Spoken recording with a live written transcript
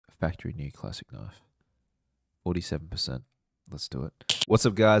Factory new classic knife. 47%. Let's do it. What's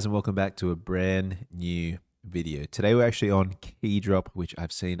up, guys, and welcome back to a brand new video. Today we're actually on Keydrop, which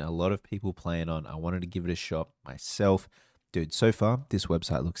I've seen a lot of people playing on. I wanted to give it a shot myself. Dude, so far, this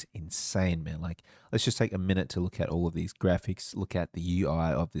website looks insane, man. Like, let's just take a minute to look at all of these graphics, look at the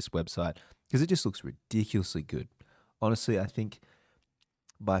UI of this website, because it just looks ridiculously good. Honestly, I think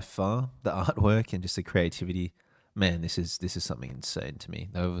by far the artwork and just the creativity, man, this is something insane to me.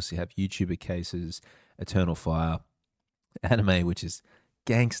 They obviously have YouTuber cases, Eternal Fire, anime, which is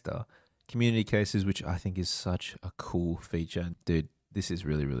gangster, community cases, which I think is such a cool feature. Dude, this is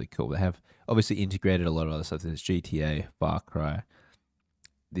really, really cool. They have obviously integrated a lot of other stuff. There's GTA, Far Cry.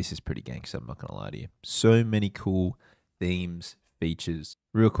 This is pretty gangster, I'm not going to lie to you. So many cool themes, features.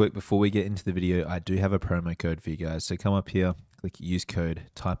 Real quick, before we get into the video, I do have a promo code for you guys. So come up here, click use code,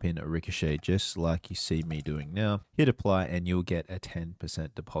 type in RICKASHAY, just like you see me doing now. Hit apply and you'll get a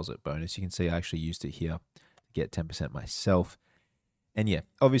 10% deposit bonus. You can see I actually used it here to get 10% myself. And yeah,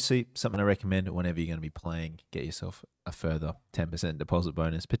 obviously something I recommend whenever you're going to be playing, get yourself a further 10% deposit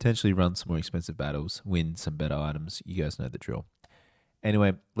bonus, potentially run some more expensive battles, win some better items. You guys know the drill.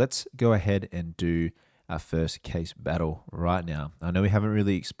 Anyway, let's go ahead and do our first case battle right now. I know we haven't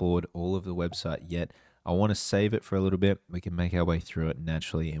really explored all of the website yet. I want to save it for a little bit. We can make our way through it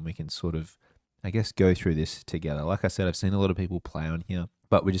naturally and we can sort of, I guess, go through this together. Like I said, I've seen a lot of people play on here,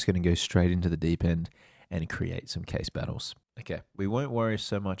 but we're just going to go straight into the deep end and create some case battles. Okay, we won't worry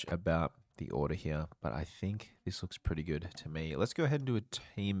so much about the order here, but I think this looks pretty good to me. Let's go ahead and do a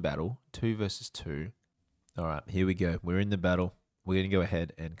team battle, 2 versus 2. All right, here we go. We're in the battle. We're going to go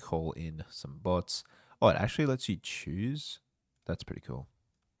ahead and call in some bots. Oh, it actually lets you choose. That's pretty cool.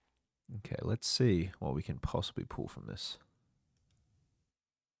 Okay, let's see what we can possibly pull from this.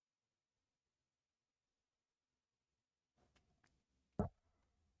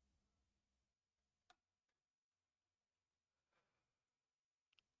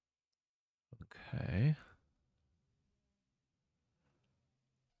 Okay.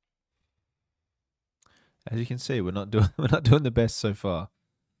 As you can see, we're not doing the best so far.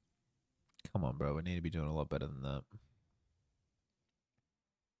 Come on, bro. We need to be doing a lot better than that.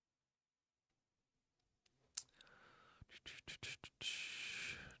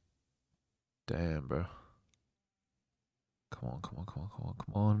 Damn, bro. Come on, come on, come on, come on,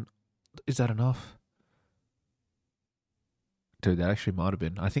 come on. Is that enough? Dude, that actually might have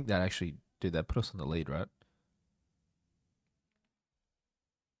been. I think that actually, dude, that put us on the lead, right?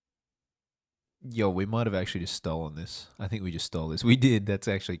 Yo, we might have actually just stolen this. I think we just stole this. We did. That's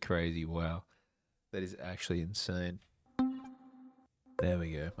actually crazy. Wow. That is actually insane. There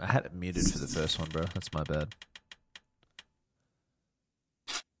we go. I had it muted for the first one, bro. That's my bad.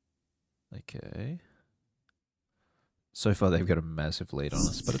 Okay. So far, they've got a massive lead on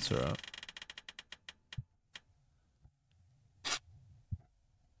us, but it's alright.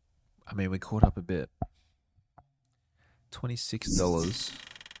 I mean, we caught up a bit. $26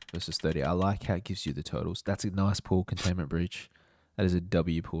 versus 30. I like how it gives you the totals. That's a nice pull, containment breach. That is a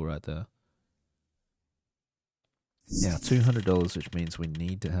W pull right there. Now, $200, which means we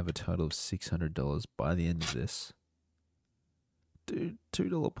need to have a total of $600 by the end of this. Dude,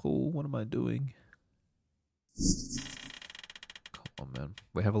 $2 pull. What am I doing? Come on, man.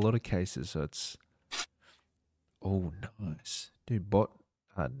 We have a lot of cases, so it's... Oh, nice. Dude, bot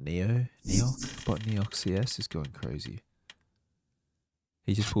Neok? Bot Neok CS is going crazy.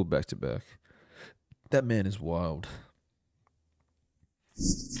 He just pulled back to back. That man is wild.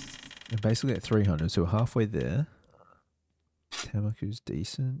 And basically at 300, so we're halfway there. Tamaku's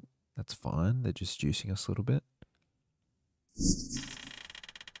decent. That's fine. They're just juicing us a little bit.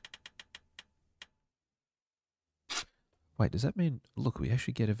 Wait, does that mean... Look, we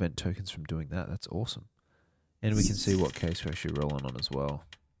actually get event tokens from doing that. That's awesome. And we can see what case we're actually rolling on as well.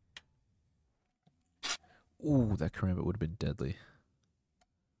 Ooh, that Karambit would have been deadly.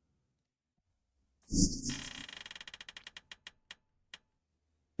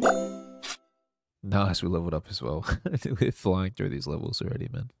 Nice, we leveled up as well. We're flying through these levels already,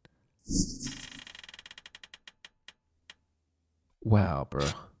 man. Wow, bro.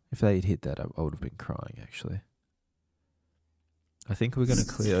 If they had hit that, I would have been crying, actually. I think we're going to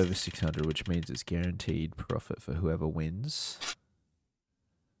clear over 600, which means it's guaranteed profit for whoever wins.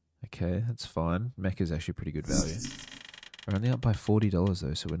 Okay, that's fine. Mech is actually pretty good value. We're only up by $40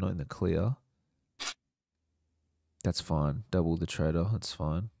 though, so we're not in the clear. That's fine. Double the trader. That's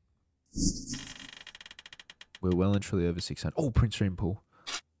fine. We're well and truly over 600. Oh, Prince Dream Pool.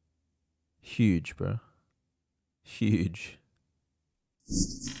 Huge, bro. Huge.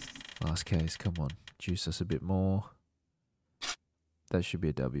 Last case. Come on. Juice us a bit more. That should be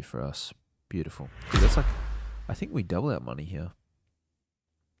a W for us. Beautiful. Dude, that's like, I think we double our money here.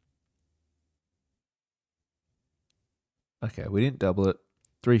 Okay, we didn't double it.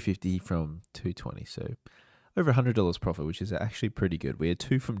 350 from 220, so over $100 profit, which is actually pretty good. We're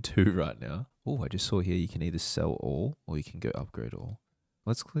 2 from 2 right now. Oh, I just saw here you can either sell all or you can go upgrade all.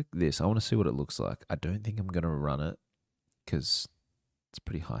 Let's click this. I want to see what it looks like. I don't think I'm going to run it because it's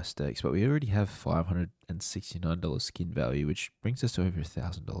pretty high stakes, but we already have $569 skin value, which brings us to over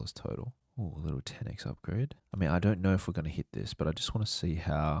 $1,000 total. Oh, a little 10x upgrade. I mean, I don't know if we're going to hit this, but I just want to see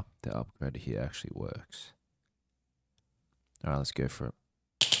how the upgrade here actually works. All right, let's go for it.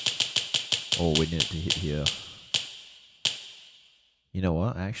 Oh, we need it to hit here. You know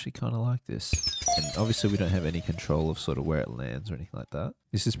what? I actually kind of like this. And obviously we don't have any control of sort of where it lands or anything like that.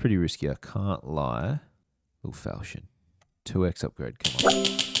 This is pretty risky, I can't lie. Little falchion. 2x upgrade, come on.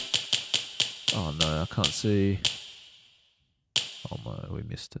 Oh no, I can't see. Oh no, we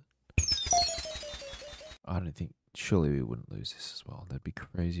missed it. I don't think, surely we wouldn't lose this as well. That'd be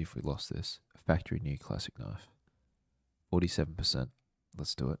crazy if we lost this. A factory new classic knife. 47%.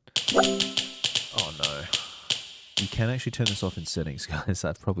 Let's do it. Oh no. You can actually turn this off in settings, guys.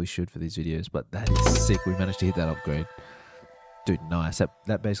 I probably should for these videos, but that is sick. We managed to hit that upgrade. Dude, nice.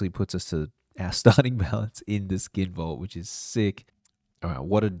 That basically puts us to our starting balance in the skin vault, which is sick. All right,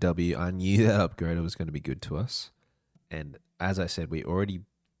 what a W. I knew that upgrade was going to be good to us. And as I said, we already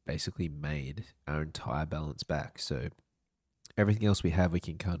basically made our entire balance back. So everything else we have, we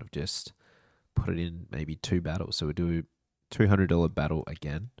can kind of just put it in maybe 2 battles. So we do $200 battle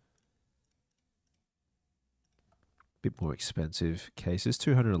again. Bit more expensive cases.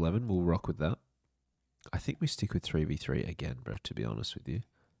 211, we'll rock with that. I think we stick with 3v3 again, bro, to be honest with you.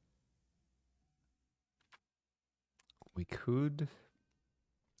 We could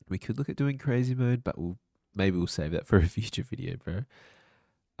look at doing crazy mode, but maybe we'll save that for a future video, bro.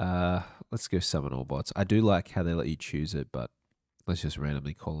 Let's go summon all bots. I do like how they let you choose it, but let's just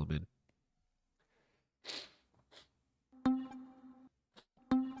randomly call them in.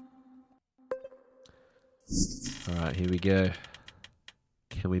 All right, here we go.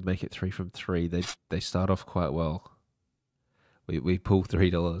 Can we make it 3 from 3? They start off quite well. We pull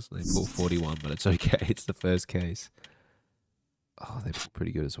 $3. They pull 41, but it's okay. It's the first case. Oh, they pull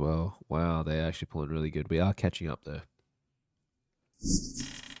pretty good as well. Wow, they're actually pulling really good. We are catching up though.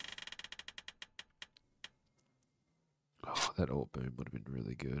 Oh, that ult boom would have been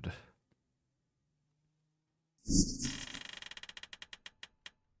really good.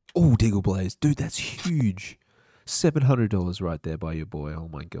 Oh, Deagle Blaze. Dude, that's huge. $700 right there by your boy. Oh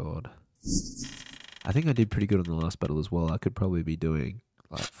my god. I think I did pretty good on the last battle as well. I could probably be doing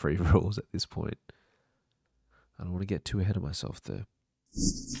like free rolls at this point. I don't want to get too ahead of myself though.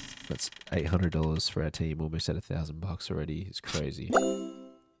 That's $800 for our team. Almost at $1,000 already. It's crazy.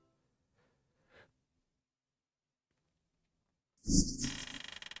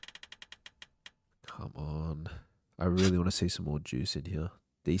 Come on. I really want to see some more juice in here.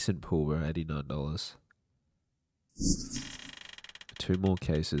 Decent pull, bro. $89. 2 more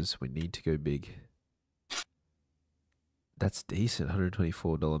cases. We need to go big. That's decent.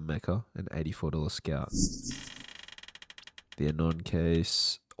 $124 Mecha and $84 Scout. The Anon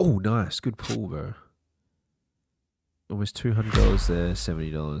case. Oh, nice. Good pull, bro. Almost $200 there.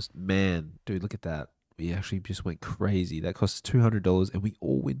 $70. Man, dude, look at that. We actually just went crazy. That cost us $200 and we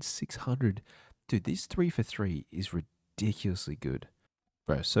all win $600. Dude, this 3 for 3 is ridiculously good.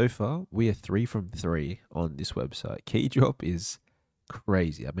 Bro, so far, we are 3 from 3 on this website. Key drop is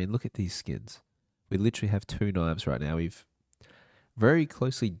crazy. I mean, look at these skins. We literally have 2 knives right now. We've very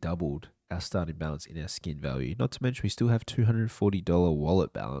closely doubled our starting balance in our skin value. Not to mention, we still have $240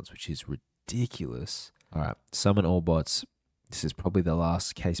 wallet balance, which is ridiculous. All right, summon all bots. This is probably the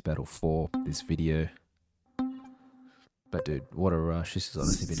last case battle for this video. But dude, what a rush. This has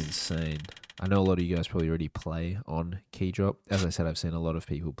honestly been insane. I know a lot of you guys probably already play on Keydrop. As I said, I've seen a lot of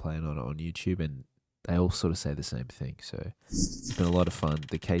people playing on YouTube and they all sort of say the same thing. So it's been a lot of fun.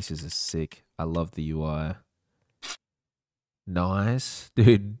 The cases are sick. I love the UI. Nice.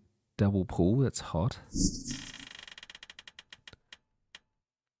 Dude, double pull. That's hot.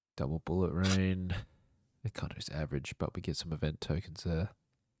 Double bullet rain. It kind of is average, but we get some event tokens there.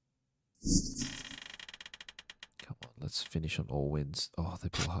 Come on, let's finish on all wins. Oh, they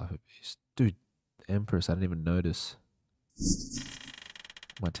pull Hyper Beast. Dude, Empress, I didn't even notice.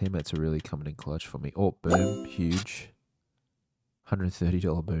 My teammates are really coming in clutch for me. Oh, boom, huge.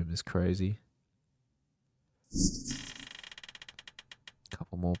 $130 boom is crazy.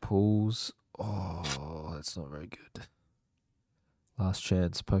 Couple more pulls. Oh, that's not very good. Last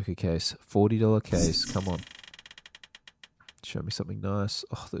chance, poker case. $40 case, come on. Show me something nice.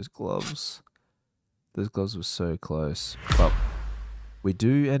 Oh, those gloves. Those gloves were so close. But we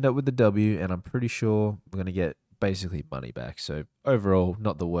do end up with the W, and I'm pretty sure we're going to get basically money back. So overall,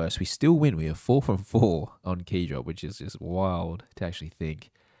 not the worst. We still win. We are 4 from 4 on key drop, which is just wild to actually think.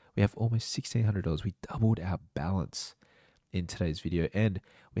 We have almost $1,600. We doubled our balance in today's video, and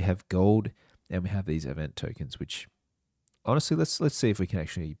we have gold, and we have these event tokens, which honestly, let's see if we can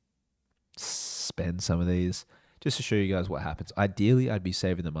actually spend some of these just to show you guys what happens. Ideally, I'd be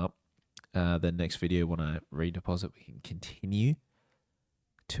saving them up. The next video, when I redeposit, we can continue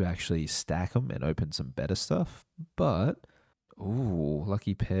to actually stack them and open some better stuff. But, ooh,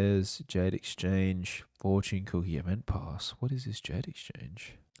 Lucky Pairs, Jade Exchange, Fortune Cookie, Event Pass. What is this Jade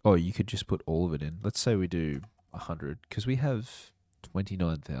Exchange? Oh, you could just put all of it in. Let's say we do 100, because we have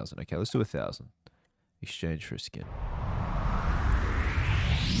 29,000. Okay, let's do 1,000. Exchange for a skin.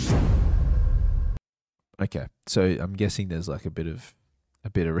 Okay, so I'm guessing there's like a bit of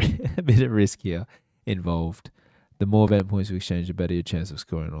risk here involved. The more event points we exchange, the better your chance of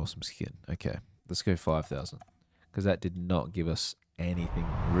scoring an awesome skin. Okay, let's go 5,000, because that did not give us anything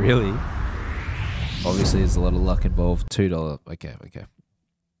really. Obviously, there's a lot of luck involved. $2. Okay.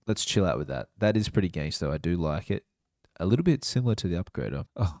 Let's chill out with that. That is pretty gangster. I do like it. A little bit similar to the upgrader.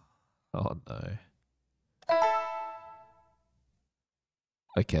 Oh no.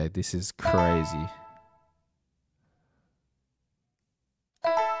 Okay, this is crazy.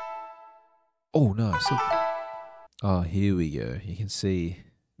 Oh, nice. Oh, here we go. You can see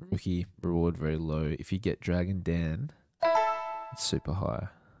rookie reward very low. If you get Dragon Dan, it's super high.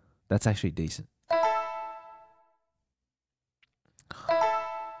 That's actually decent.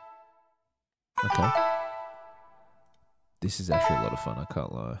 Okay. This is actually a lot of fun, I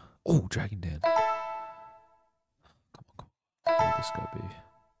can't lie. Oh, Dragon Dan. Come on. Where would this guy be?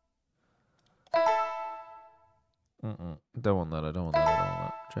 Don't want that. I don't want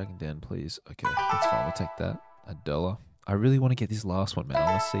that. Dragon Dan, please. Okay, that's fine. We'll take that. $1. I really want to get this last one, man.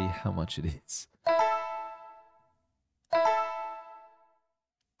 I want to see how much it is.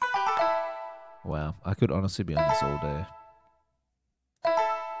 Wow, I could honestly be on this all day.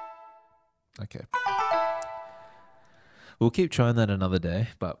 Okay. We'll keep trying that another day,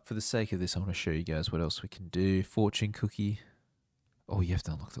 but for the sake of this, I want to show you guys what else we can do. Fortune Cookie. Oh, you have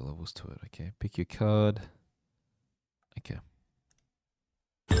to unlock the levels to it. Okay, pick your card. Okay.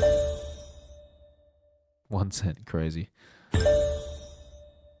 1 cent, crazy.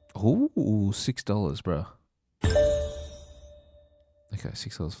 Oh, $6, bro. Okay,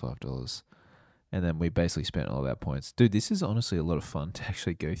 $6, $5. And then we basically spent all of our points. Dude, this is honestly a lot of fun to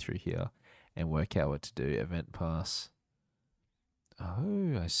actually go through here and work out what to do. Event pass.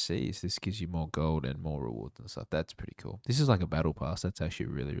 Oh, I see. So this gives you more gold and more rewards and stuff. That's pretty cool. This is like a battle pass. That's actually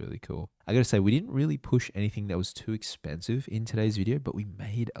really, really cool. I gotta say, we didn't really push anything that was too expensive in today's video, but we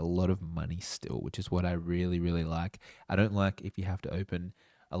made a lot of money still, which is what I really, really like. I don't like if you have to open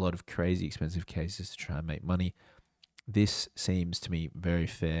a lot of crazy expensive cases to try and make money. This seems to me very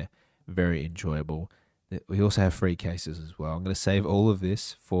fair, very enjoyable. We also have free cases as well. I'm going to save all of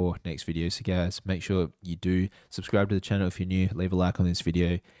this for next video. So guys, make sure you do subscribe to the channel if you're new. Leave a like on this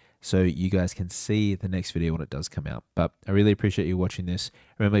video so you guys can see the next video when it does come out. But I really appreciate you watching this.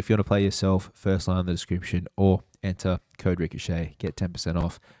 Remember, if you want to play yourself, first line in the description or enter code RICKASHAY, get 10%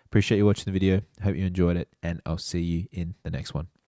 off. Appreciate you watching the video. Hope you enjoyed it, and I'll see you in the next one.